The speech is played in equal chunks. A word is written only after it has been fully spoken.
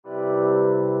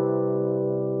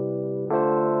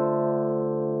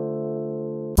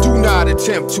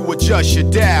attempt to adjust your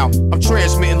dial. I'm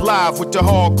transmitting live with the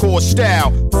hardcore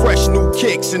style. Fresh new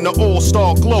kicks in the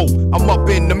all-star glow. I'm up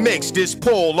in the mix, this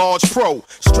Paul, large pro.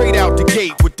 Straight out the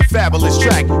gate with the fabulous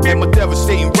track. And my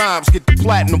devastating rhymes get the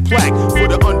platinum plaque. For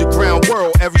the underground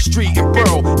world, every street and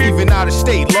borough. Even out of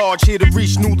state, large here to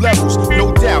reach new levels.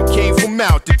 No doubt, came from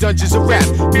out the dungeons of rap.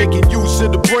 Making use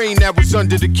of the brain that was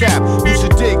under the cap. Used to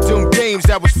dig them games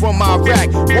that was from Iraq.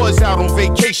 Was out on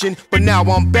vacation, but now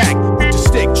I'm back. With the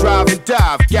stick, drive and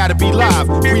dive. Gotta be live,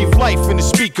 breathe life in the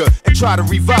speaker and try to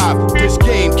revive this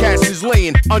game. Cats is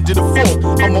laying under the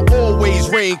fort. I'ma always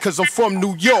reign cause I'm from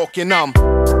New York and I'm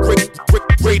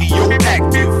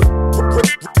radioactive.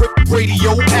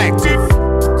 Radioactive.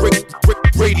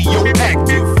 Radioactive.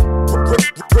 Radioactive.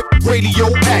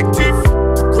 Radioactive.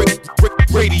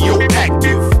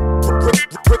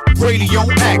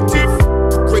 Radioactive.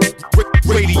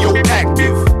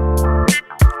 Radioactive.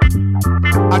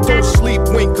 I don't sleep,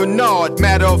 wink or nod,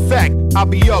 matter of fact, I'll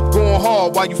be up going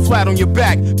hard while you flat on your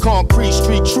back. Concrete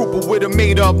street trooper with a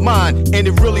made up mind, and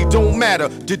it really don't matter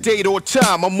the date or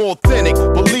time. I'm authentic,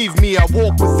 believe me, I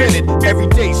walk within it.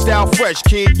 Everyday style fresh,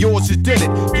 kid, yours is did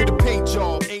it. Get a paint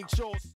job, ain't yours.